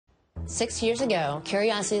6 years ago,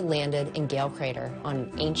 Curiosity landed in Gale Crater on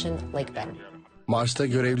an ancient lake bed. Mars'ta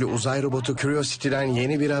görevli uzay robotu Curiosity'den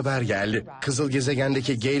yeni bir haber geldi. Kızıl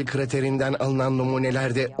gezegendeki Gale kraterinden alınan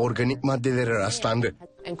numunelerde organik maddelere rastlandı.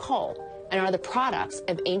 And coal, and are the products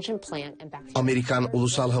of ancient plant and bacteria. Amerikan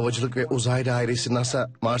Ulusal Havacılık ve Uzay Dairesi NASA,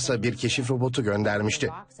 Mars'a bir keşif robotu göndermişti.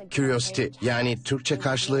 Curiosity, yani Türkçe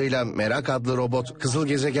karşılığıyla Merak adlı robot, kızıl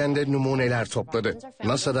gezegende numuneler topladı.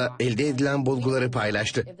 NASA'da elde edilen bulguları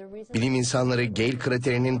paylaştı. Bilim insanları Gale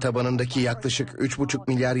kraterinin tabanındaki yaklaşık 3,5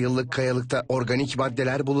 milyar yıllık kayalıkta organik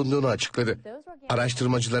maddeler bulunduğunu açıkladı.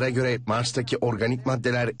 Araştırmacılara göre Mars'taki organik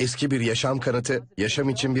maddeler eski bir yaşam kanıtı, yaşam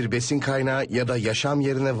için bir besin kaynağı ya da yaşam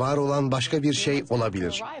yerine var olan başka bir şey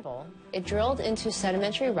olabilir.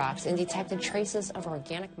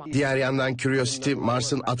 Diğer yandan Curiosity,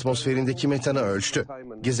 Mars'ın atmosferindeki metanı ölçtü.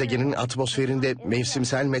 Gezegenin atmosferinde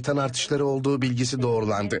mevsimsel metan artışları olduğu bilgisi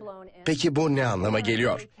doğrulandı. Peki bu ne anlama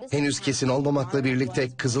geliyor? Henüz kesin olmamakla birlikte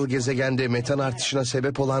kızıl gezegende metan artışına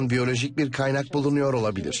sebep olan biyolojik bir kaynak bulunuyor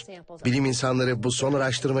olabilir. Bilim insanları bu son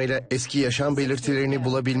araştırmayla eski yaşam belirtilerini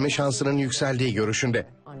bulabilme şansının yükseldiği görüşünde.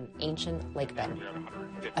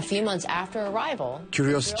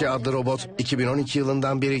 Curiosity adlı robot 2012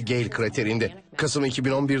 yılından beri Gale kraterinde. Kasım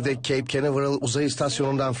 2011'de Cape Canaveral uzay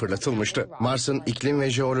istasyonundan fırlatılmıştı. Mars'ın iklim ve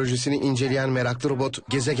jeolojisini inceleyen meraklı robot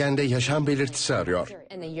gezegende yaşam belirtisi arıyor.